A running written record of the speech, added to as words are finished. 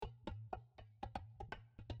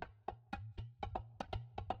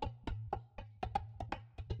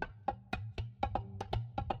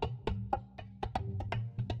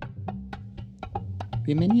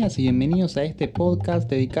Bienvenidas y bienvenidos a este podcast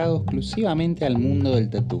dedicado exclusivamente al mundo del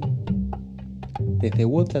tatú. Desde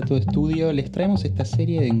WouldTattooStudio les traemos esta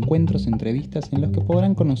serie de encuentros, entrevistas en los que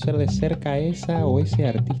podrán conocer de cerca a esa o ese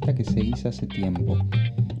artista que seguís hace tiempo.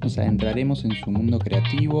 Nos adentraremos en su mundo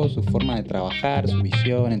creativo, su forma de trabajar, su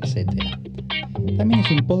visión, etc. También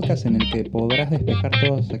es un podcast en el que podrás despejar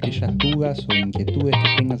todas aquellas dudas o inquietudes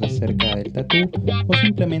que tengas acerca del tatú o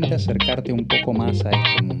simplemente acercarte un poco más a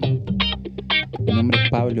este mundo. Mi nombre es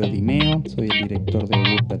Pablo Dimeo, soy el director de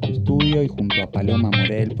WouldTattooStudio y junto a Paloma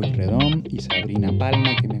Morel Pueyrredón y Sabrina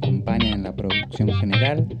Palma, que me acompañan en la producción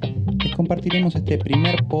general, les compartiremos este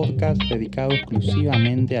primer podcast dedicado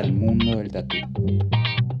exclusivamente al mundo del tatú.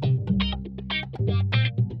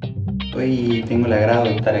 Hoy tengo el agrado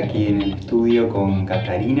de estar aquí en el estudio con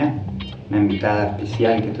Catarina, una invitada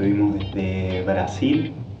especial que tuvimos desde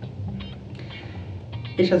Brasil.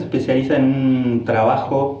 Ella se especializa en un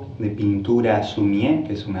trabajo de pintura Sumi E,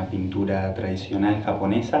 que es una pintura tradicional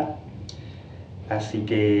japonesa. Así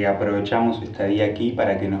que aprovechamos su estadía aquí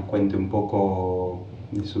para que nos cuente un poco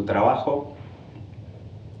de su trabajo.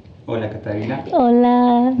 Hola Catarina.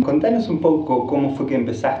 Hola. Contanos un poco cómo fue que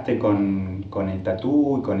empezaste con el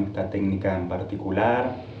tatú y con esta técnica en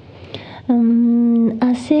particular.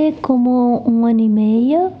 Hace como un año y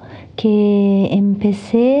medio que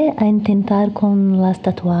empecé a intentar con las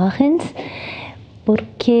tatuajes,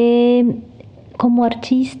 porque como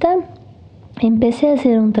artista empecé a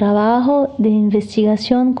hacer un trabajo de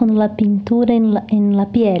investigación con la pintura en la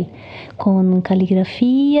piel, con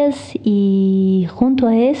caligrafías, y junto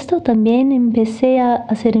a esto también empecé a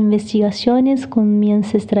hacer investigaciones con mi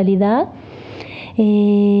ancestralidad.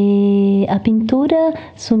 A pintura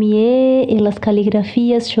Sumi E y las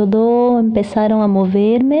caligrafías Shodo empezaron a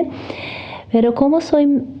moverme, pero como soy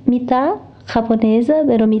mitad japonesa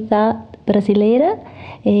pero mitad brasilera,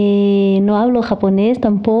 no hablo japonés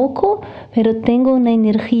tampoco, pero tengo una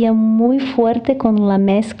energía muy fuerte con la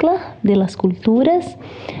mezcla de las culturas.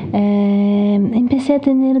 Empecé a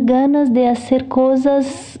tener ganas de hacer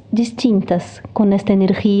cosas distintas con esta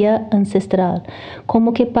energía ancestral,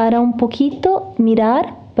 como que para un poquito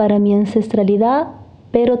mirar para mi ancestralidad,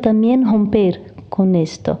 pero también romper con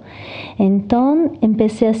esto. Entonces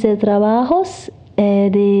empecé a hacer trabajos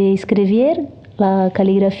de escribir la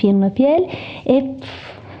caligrafía en la piel, y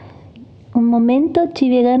un momento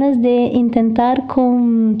tuve ganas de intentar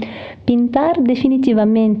pintar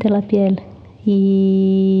definitivamente la piel.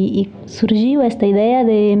 Y surgió esta idea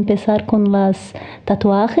de empezar con las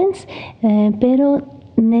tatuajes, pero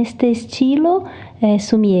en este estilo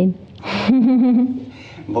Sumi E.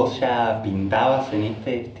 ¿Vos ya pintabas en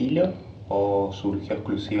este estilo o surgió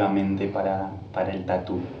exclusivamente para el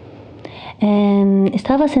tatú?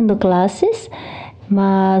 Estaba haciendo clases,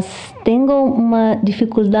 mas tengo una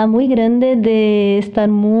dificultad muy grande de estar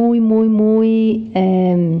muy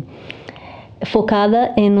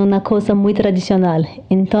focada en una cosa muy tradicional.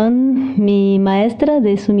 Entonces mi maestra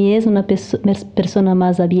de Sumi E es una persona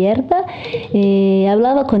más abierta.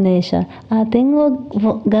 Hablaba con ella, tengo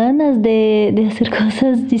ganas de hacer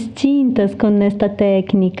cosas distintas con esta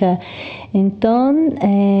técnica. Entonces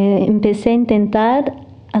empecé a intentar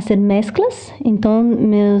hacer mezclas.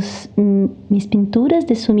 Entonces mis pinturas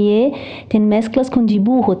de Sumi E tienen mezclas con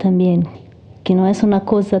dibujo también, que no es una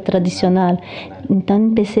cosa tradicional. Entonces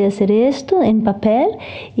empecé a hacer esto en papel,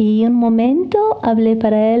 y en un momento hablé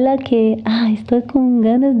para ella que estoy con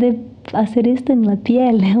ganas de hacer esto en la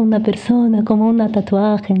piel de una persona, como una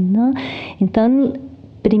tatuaje, ¿no? Entonces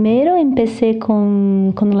primero empecé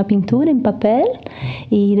con la pintura en papel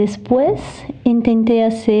y después intenté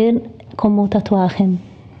hacer como tatuaje.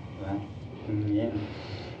 Bien.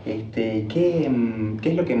 ¿Qué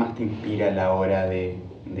es lo que más te inspira a la hora de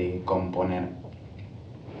componer?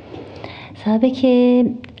 Sabe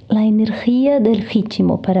que la energía del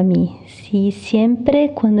ritmo para mí, sí,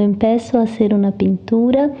 siempre cuando empiezo a hacer una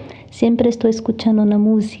pintura, siempre estoy escuchando una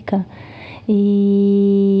música,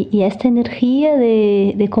 y esta energía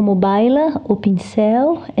de cómo baila o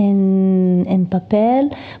pincel en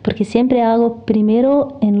papel, porque siempre hago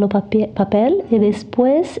primero en lo papel y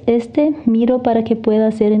después miro para que pueda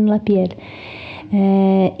hacer en la piel.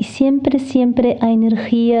 Y siempre hay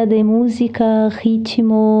energía de música,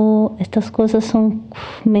 ritmo, estas cosas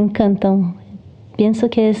me encantan. Pienso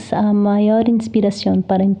que es la mayor inspiración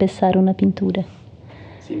para empezar una pintura.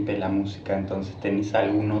 Siempre la música. Entonces, ¿tenés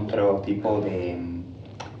algún otro tipo de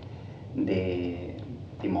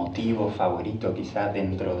motivo favorito quizás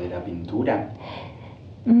dentro de la pintura?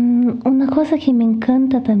 Una cosa que me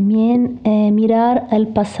encanta también es mirar al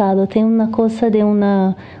pasado. Tengo una cosa de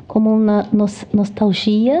como una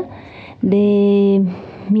nostalgia de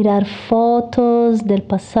mirar fotos del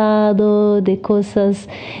pasado, de cosas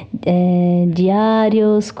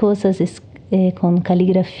diarios, cosas con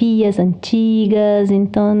caligrafías antigas.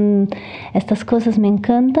 Entonces estas cosas me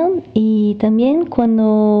encantan, y también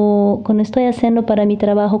cuando estoy haciendo para mi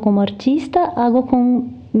trabajo como artista, hago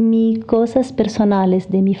con mis cosas personales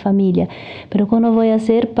de mi familia. Pero cuando voy a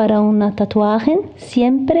hacer para una tatuaje,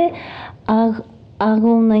 siempre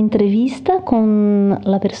hago una entrevista con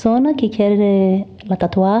la persona que quiere la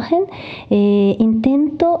tatuaje.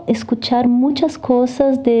 Intento escuchar muchas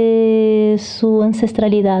cosas de su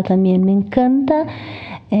ancestralidad también. Me encanta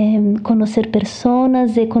conocer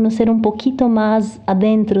personas, de conocer un poquito más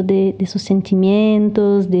adentro de sus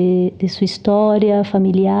sentimientos, de su historia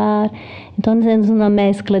familiar. Entonces es una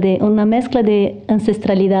mezcla de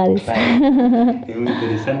ancestralidades. Claro. Es muy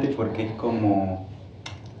interesante porque es como,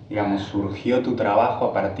 digamos, surgió tu trabajo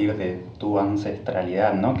a partir de tu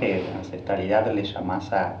ancestralidad, ¿no? Que ancestralidad le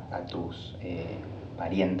llamás a tus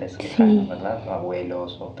parientes lejanos, Sí. ¿verdad?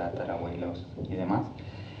 Abuelos o tatarabuelos y demás.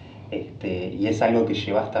 Y es algo que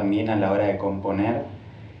llevas también a la hora de componer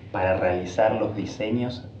para realizar los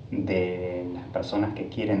diseños de las personas que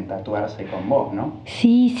quieren tatuarse con vos, ¿no?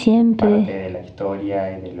 Sí, siempre. Parte de la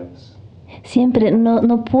historia y de los... Siempre.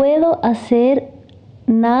 No puedo hacer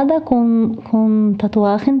nada con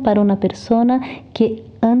tatuaje para una persona que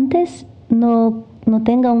antes no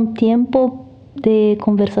tenga un tiempo de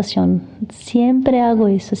conversación. Siempre hago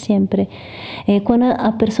eso, siempre. Cuando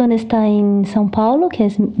la persona está en São Paulo, que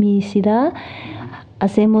es mi ciudad,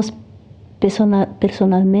 hacemos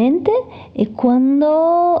personalmente, y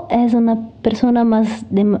cuando es una persona más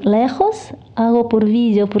de lejos, hago por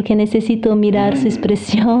vídeo, porque necesito mirar su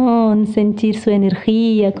expresión, sentir su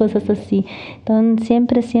energía, cosas así.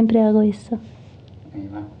 Entonces siempre hago eso. Ahí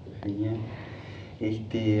va, genial.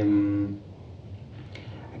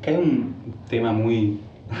 Acá hay un tema muy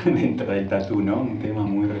dentro del tatú, ¿no? Un tema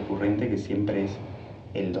muy recurrente que siempre es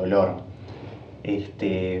el dolor.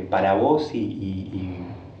 Para vos y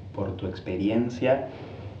por tu experiencia,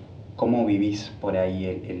 ¿cómo vivís por ahí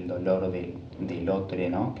el dolor del otro,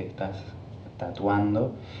 ¿no? Que estás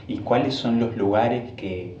tatuando? ¿Y cuáles son los lugares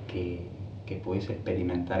que podés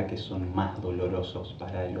experimentar que son más dolorosos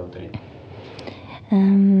para el otro?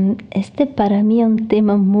 Este para mí es un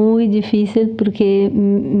tema muy difícil, porque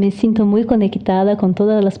me siento muy conectada con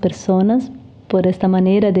todas las personas por esta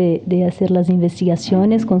manera de hacer las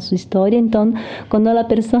investigaciones con su historia. Entonces, cuando la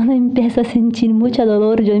persona empieza a sentir mucho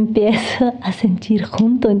dolor, yo empiezo a sentir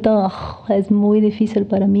junto. Entonces, es muy difícil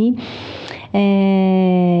para mí.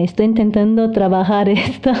 Estoy intentando trabajar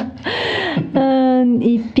esto.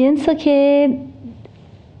 Y pienso que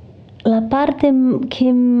la parte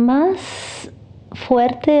que más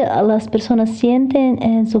fuerte a las personas sienten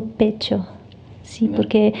en su pecho. Sí,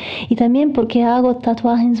 y también porque hago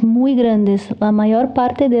tatuajes muy grandes. La mayor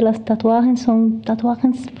parte de las tatuajes son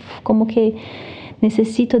tatuajes como que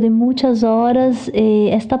necesito de muchas horas.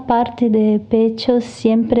 Esta parte de pecho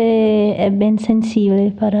siempre es bien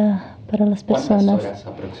sensible para las personas. ¿Cuántas horas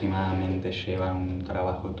aproximadamente lleva un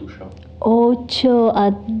trabajo tuyo? 8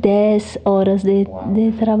 a 10 horas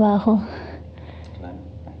de trabajo. Claro,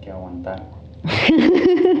 hay que aguantar.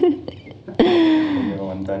 Hay que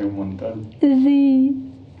aguantar un montón. Sí.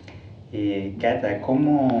 Cata,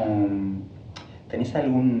 ¿tenés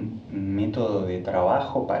algún método de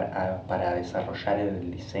trabajo para desarrollar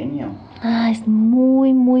el diseño? Es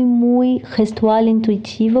muy gestual,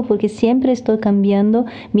 intuitivo, porque siempre estoy cambiando,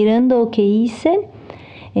 mirando lo que hice,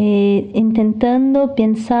 intentando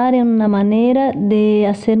pensar en una manera de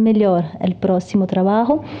hacer mejor el próximo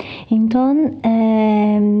trabajo. Entonces,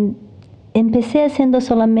 empecé haciendo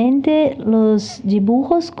solamente los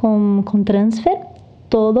dibujos con transfer,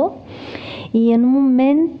 todo, y en un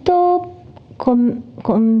momento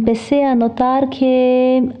empecé a notar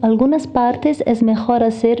que algunas partes es mejor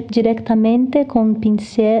hacer directamente con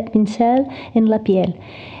pincel en la piel.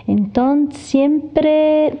 Entonces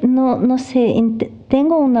siempre, no sé,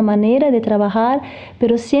 tengo una manera de trabajar,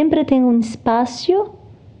 pero siempre tengo un espacio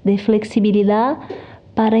de flexibilidad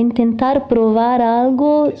para intentar probar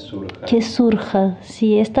algo que surja.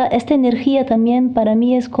 Sí, esta energía también para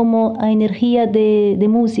mí es como la energía de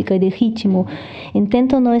música y de ritmo.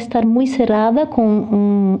 Intento no estar muy cerrada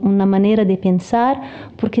con una manera de pensar,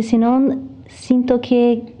 porque si no siento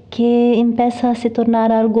que empieza a se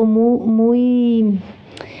tornar algo muy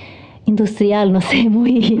industrial, no sé,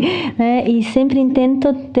 y siempre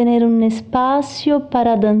intento tener un espacio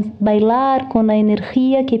para bailar con la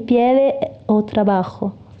energía que pide o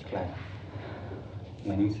trabajo. Claro,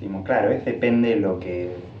 buenísimo. Claro, depende de lo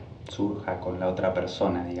que surja con la otra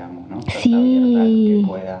persona, digamos, ¿no? Estás Sí, abierta a lo que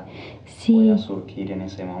pueda sí, surgir en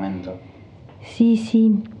ese momento. sí,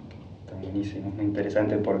 sí. Está buenísimo, es muy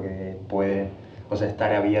interesante porque puede, o sea,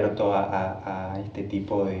 estar abierto a este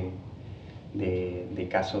tipo de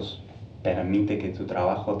casos permite que tu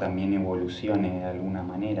trabajo también evolucione de alguna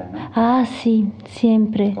manera, ¿no? Ah, sí,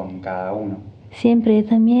 siempre. Con cada uno. Siempre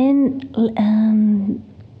también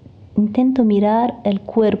intento mirar el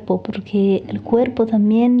cuerpo, porque el cuerpo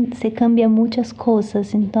también se cambia muchas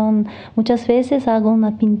cosas. Entonces, muchas veces hago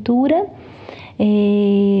una pintura.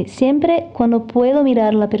 Siempre cuando puedo mirar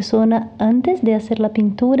a la persona antes de hacer la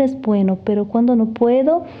pintura es bueno, pero cuando no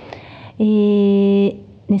puedo,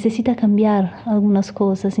 necesita cambiar algunas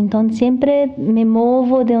cosas. Entonces siempre me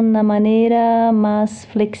muevo de una manera más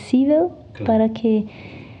flexible para que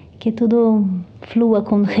todo flua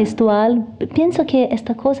con gestual. Pienso que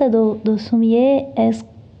esta cosa do Sumi E es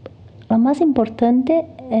la más importante,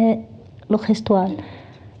 lo gestual.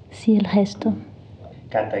 Sí, el gesto.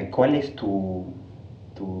 Cata, ¿y cuál es tu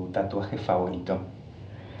tatuaje favorito?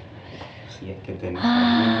 Si es que tenés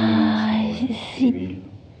alguno, si podés Sí.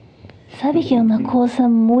 describirlo. ¿Sabe que una cosa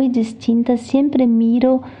muy distinta? Siempre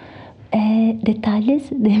miro detalles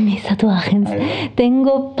de mis tatuajes.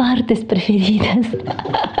 Tengo partes preferidas.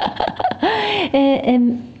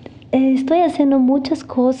 Estoy haciendo muchas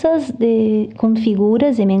cosas con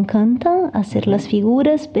figuras y me encanta hacer las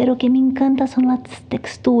figuras, pero que me encanta son las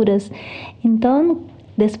texturas. Entonces,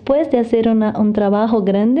 después de hacer un trabajo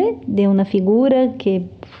grande de una figura que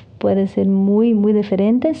puede ser muy, muy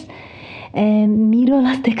diferentes, miro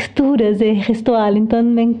las texturas de gestual,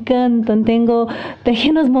 entonces me encantan. Tengo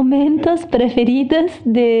pequeños momentos preferidos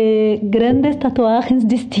de grandes tatuajes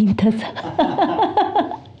distintos.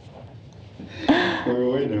 Muy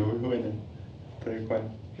bueno, muy bueno. Tal cual.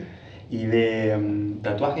 ¿Y de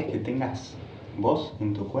tatuajes que tengas vos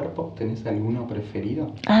en tu cuerpo? ¿Tenés alguno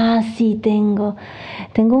preferido? Ah, sí, tengo.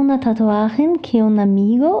 Tengo una tatuaje que un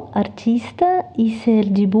amigo, artista, hizo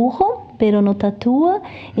el dibujo, pero no tatúa.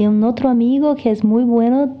 Y un otro amigo que es muy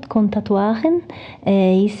bueno con tatuaje,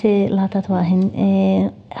 hice la tatuaje.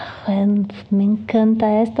 Me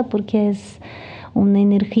encanta esta porque es una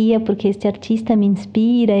energía, porque este artista me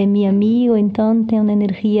inspira, es mi amigo, entonces tiene una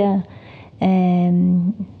energía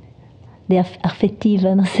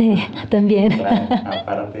afectiva, no sé, también. Claro,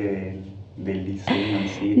 aparte del diseño en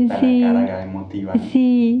sí, está Sí, la carga emotiva, ¿no?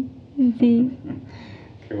 sí, sí.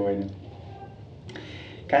 Qué bueno.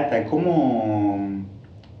 Cata, ¿cómo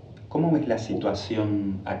ves la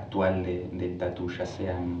situación actual del tatú, ya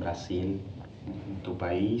sea en Brasil, en tu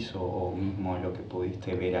país, o mismo lo que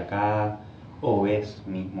pudiste ver acá, o ves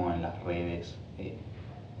mismo en las redes, en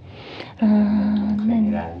el mundo en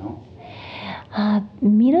general, ¿no?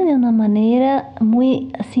 Miro de una manera muy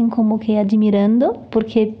así como que admirando,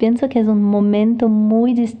 porque pienso que es un momento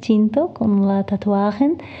muy distinto con la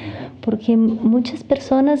tatuaje, porque muchas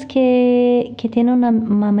personas que tienen una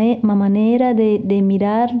manera de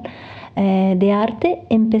mirar de arte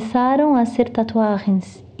empezaron a hacer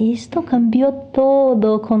tatuajes. Esto cambió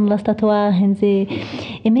todo con las tatuajes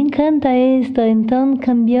y me encanta esto. Entonces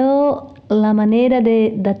cambió la manera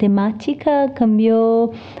de la temática,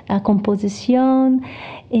 cambió la composición.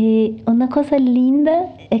 Una cosa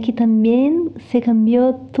linda es que también se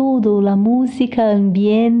cambió todo, la música, el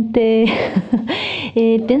ambiente.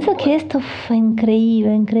 Pienso que esto fue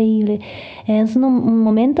increíble, increíble. Es un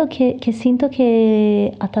momento que siento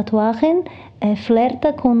que a tatuaje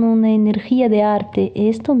flerta con una energía de arte.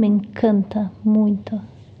 Esto me encanta mucho.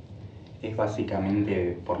 Es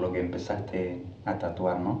básicamente por lo que empezaste a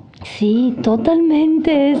tatuar, ¿no? Sí,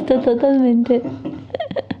 totalmente esto, totalmente.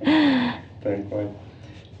 Tal cual.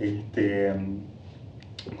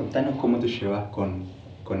 Contanos cómo te llevas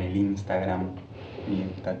con el Instagram y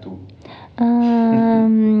el tatú.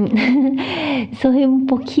 Soy un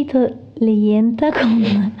poquito leyenda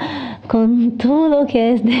con todo lo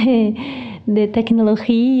que es de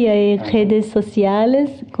tecnología y redes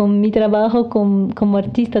sociales, con mi trabajo como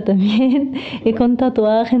artista también, y con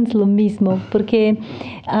tatuajes lo mismo, porque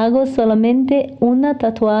hago solamente una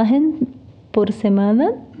tatuaje por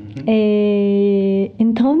semana.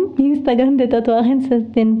 Entonces, Instagram de tatuajes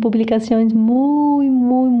tiene publicaciones muy,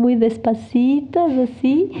 muy, muy despacitas,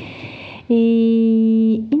 así.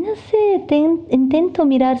 Y no sé, intento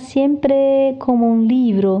mirar siempre como un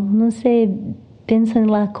libro, no sé, pienso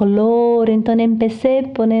en la color, entonces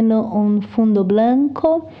empecé poniendo un fondo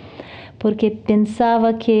blanco, porque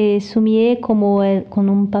pensaba que Sumi E como con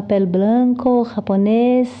un papel blanco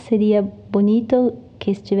japonés sería bonito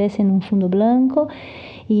que estuviese en un fondo blanco,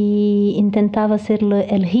 y intentaba hacer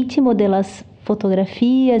el ritmo de las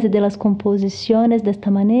fotografías y de las composiciones de esta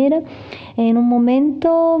manera. En un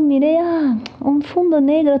momento miré, un fondo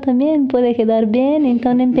negro también puede quedar bien,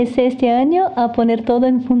 entonces empecé este año a poner todo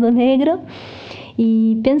en fondo negro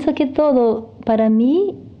y pienso que todo para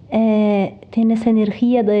mí tiene esa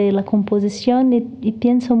energía de la composición y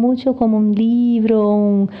pienso mucho como un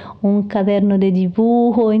libro, un caderno de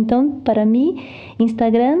dibujo. Entonces, para mí,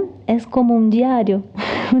 Instagram es como un diario,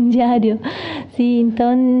 un diario. Sí,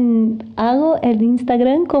 entonces hago el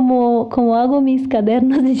Instagram como hago mis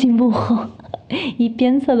cadernos de dibujo y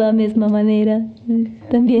pienso de la misma manera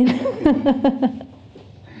también.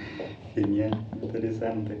 Genial,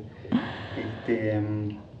 interesante.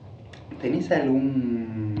 ¿Tenés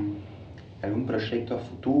algún proyecto a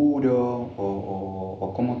futuro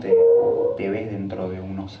o cómo te ves dentro de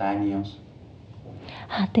unos años?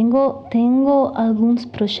 Tengo algunos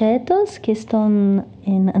proyectos que están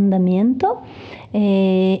en andamiento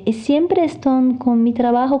y siempre están con mi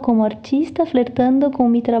trabajo como artista, flertando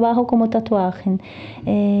con mi trabajo como tatuaje.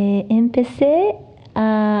 Empecé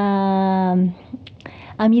a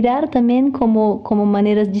mirar también como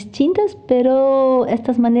maneras distintas, pero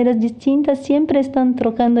estas maneras distintas siempre están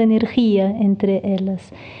trocando energía entre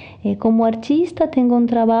ellas. Como artista tengo un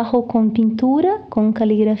trabajo con pintura, con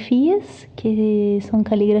caligrafías, que son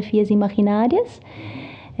caligrafías imaginarias,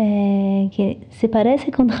 que se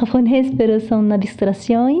parece con japonés, pero son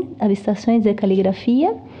abstracciones de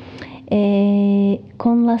caligrafía.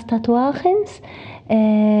 Con las tatuajes,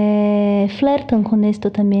 flertan con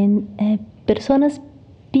esto también. Personas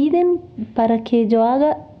piden para que yo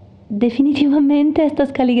haga definitivamente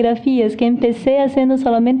estas caligrafías que empecé haciendo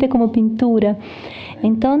solamente como pintura.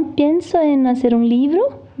 Entonces pienso en hacer un libro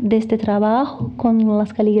de este trabajo con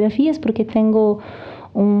las caligrafías porque tengo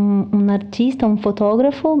un artista, un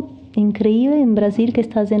fotógrafo increíble en Brasil que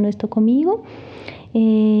está haciendo esto conmigo.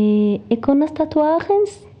 Y con los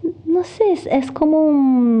tatuajes, no sé, es como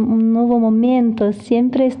un nuevo momento.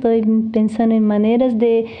 Siempre estoy pensando en maneras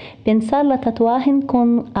de pensar la tatuaje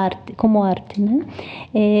como arte, ¿no?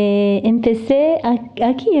 Empecé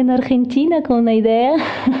aquí en Argentina con una idea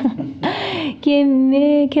que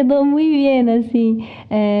me quedó muy bien así,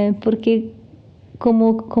 porque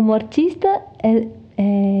como artista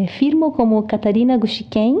firmo como Catarina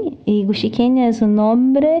Gushiken, y Gushiken es un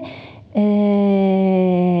nombre,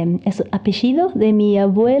 es apellido de mi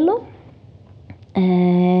abuelo,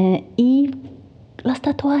 y los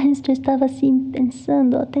tatuajes yo estaba así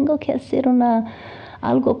pensando, tengo que hacer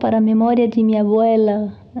algo para memoria de mi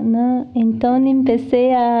abuela, ¿no? Entonces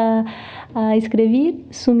empecé a escribir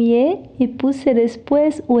Sumi E y puse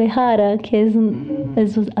después Uehara, que es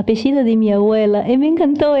el apellido de mi abuela, y me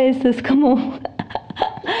encantó eso, es como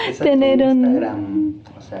tener tu Instagram,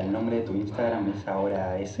 o sea, el nombre de tu Instagram es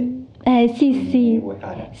ahora ese. Sí,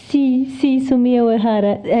 Sumi E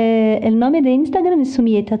Uehara. El nombre de Instagram es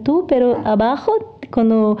Sumi E Tattoo, pero abajo,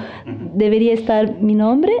 cuando debería estar mi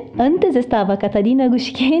nombre, antes estaba Catarina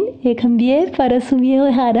Gushiken y cambié para Sumi E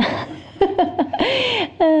Uehara.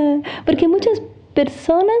 Porque muchas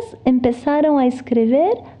personas empezaron a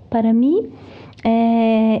escribir para mí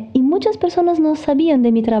y muchas personas no sabían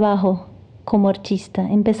de mi trabajo como artista.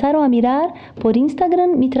 Empezaron a mirar por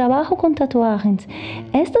Instagram mi trabajo con tatuajes.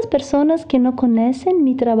 Estas personas que no conocen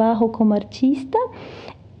mi trabajo como artista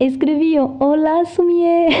escribían: hola Sumi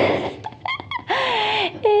E.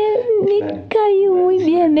 Me cayó muy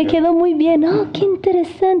bien, me quedó muy bien. Qué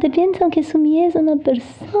interesante, piensan que Sumi E es una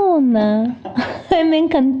persona. Me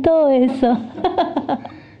encantó eso.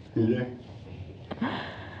 Mira.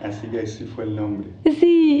 Así que así fue el nombre.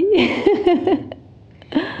 Sí.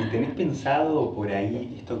 ¿Y tenés pensado por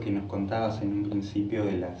ahí esto que nos contabas en un principio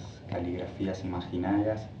de las caligrafías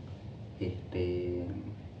imaginarias, que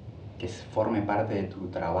forme parte de tu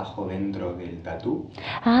trabajo dentro del tatú?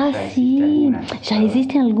 Sí, ya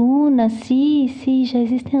existen algunas, sí, ya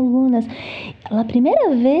existen algunas. La primera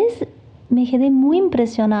vez me quedé muy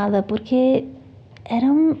impresionada porque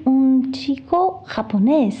era un chico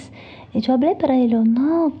japonés. Y yo hablé para él,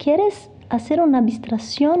 no, ¿quieres hacer una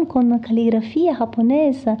abstracción con una caligrafía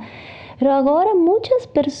japonesa? Pero ahora muchas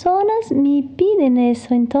personas me piden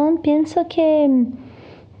eso, entonces pienso que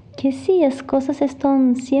sí, las cosas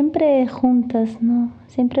están siempre juntas, ¿no?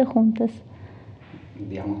 Siempre juntas.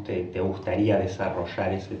 Digamos, ¿te gustaría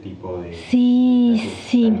desarrollar ese tipo de Sí,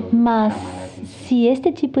 más. Sí,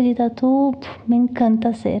 este tipo de tatú me encanta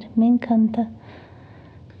hacer, me encanta.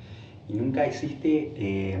 ¿Y nunca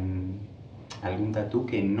hiciste algún tatú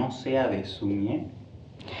que no sea de Sumi E?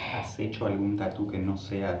 ¿Has hecho algún tatú que no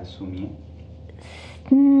sea de Sumi E?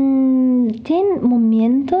 Tienen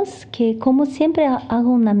momentos que, como siempre,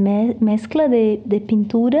 hago una mezcla de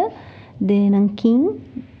pintura, de Nankín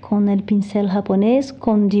con el pincel japonés,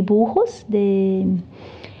 con dibujos.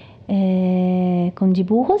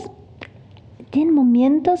 Tiene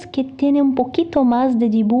momentos que tiene un poquito más de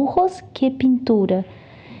dibujos que pintura.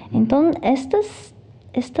 Entonces,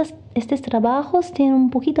 estos trabajos tienen un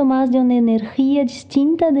poquito más de una energía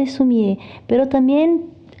distinta de Sumi E, pero también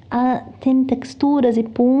tienen texturas y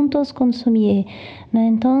puntos con Sumi E, ¿no?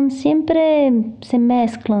 Entonces, siempre se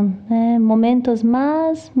mezclan, momentos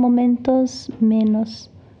más, momentos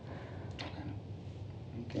menos.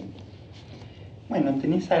 Okay. Bueno,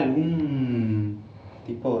 ¿tenés algún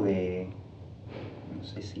tipo de, no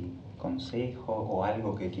sé si consejo o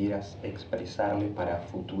algo que quieras expresarle para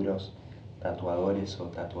futuros tatuadores o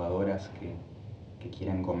tatuadoras que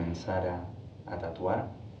quieran comenzar a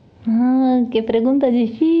tatuar? Qué pregunta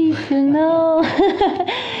difícil, no.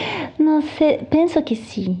 No sé, pienso que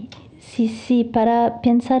sí. Sí, para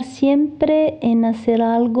pensar siempre en hacer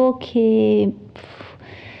algo que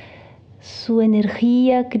su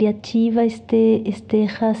energía creativa esté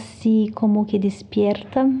así como que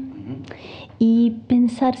despierta. Y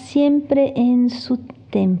pensar siempre en su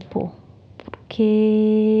tiempo,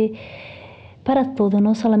 porque para todo,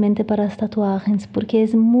 no solamente para las tatuajes, porque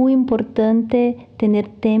es muy importante tener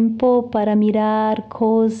tiempo para mirar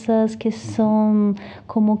cosas que son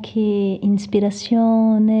como que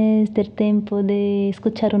inspiraciones, del tiempo de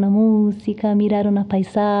escuchar una música, mirar un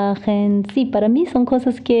paisaje. Sí, para mí son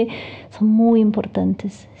cosas que son muy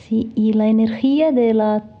importantes, ¿sí? Y la energía de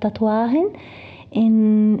la tatuaje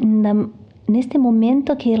en este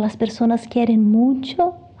momento que las personas quieren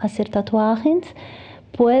mucho hacer tatuajes,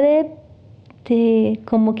 puede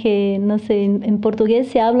como que, no sé, en portugués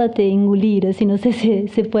se habla de engolir, así, no sé si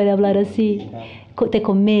se puede hablar así, de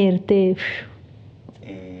comer,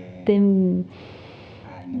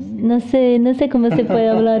 no sé cómo se puede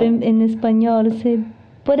hablar en español.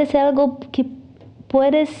 Puede ser algo que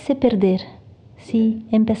puede se perder, ¿sí?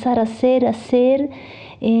 Empezar a hacer,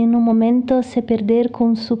 en un momento se perder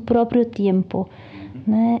con su propio tiempo,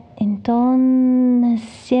 ¿no? Entonces,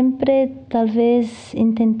 siempre tal vez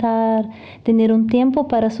intentar tener un tiempo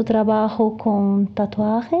para su trabajo con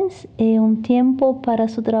tatuajes y un tiempo para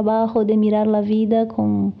su trabajo de mirar la vida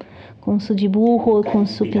con su dibujo, con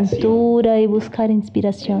su pintura y buscar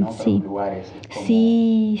inspiración. En otros lugares es como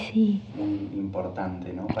sí. muy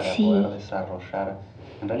importante, ¿no? Para Sí. poder desarrollar,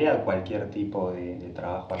 en realidad, cualquier tipo de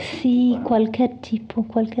trabajo artístico. Sí, ¿no? cualquier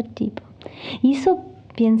tipo. Eso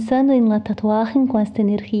pensando en la tatuaje con esta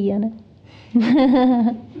energía, ¿no?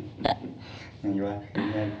 Ahí va,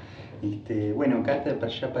 genial. Bueno, Cata,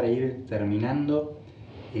 ya para ir terminando,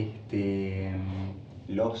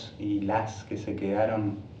 los y las que se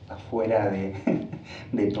quedaron afuera de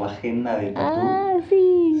tu agenda de tatú,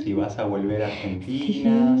 Sí. si vas a volver a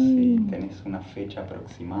Argentina, Sí. si tenés una fecha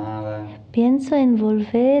aproximada. Pienso en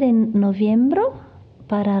volver en noviembre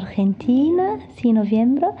para Argentina, sí,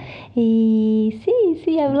 noviembre. Y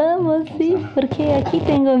sí, hablamos, sí, porque aquí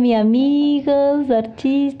tengo mis amigos,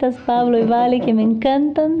 artistas, Pablo y Vale, que me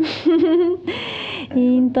encantan.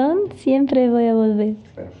 Y entonces siempre voy a volver.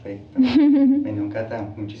 Perfecto. Bueno, Cata,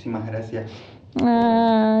 muchísimas gracias.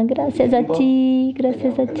 Gracias a ti,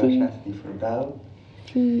 gracias a ti. Que lo hayas disfrutado.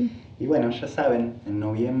 Sí. Y bueno, ya saben, en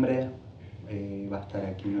noviembre va a estar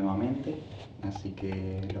aquí nuevamente, así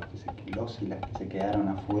que los y las que se quedaron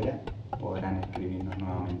afuera podrán escribirnos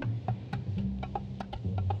nuevamente.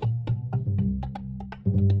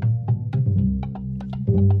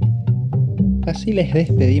 Así les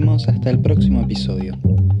despedimos hasta el próximo episodio.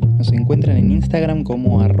 Nos encuentran en Instagram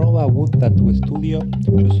como @WouldTattooStudio.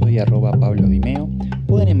 Yo soy @PabloDimeo.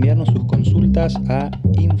 Pueden enviarnos sus consultas a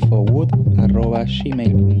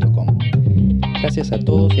infowood@gmail.com. Gracias a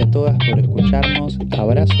todos y a todas por escucharnos.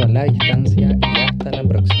 Abrazo a la distancia y hasta la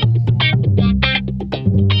próxima.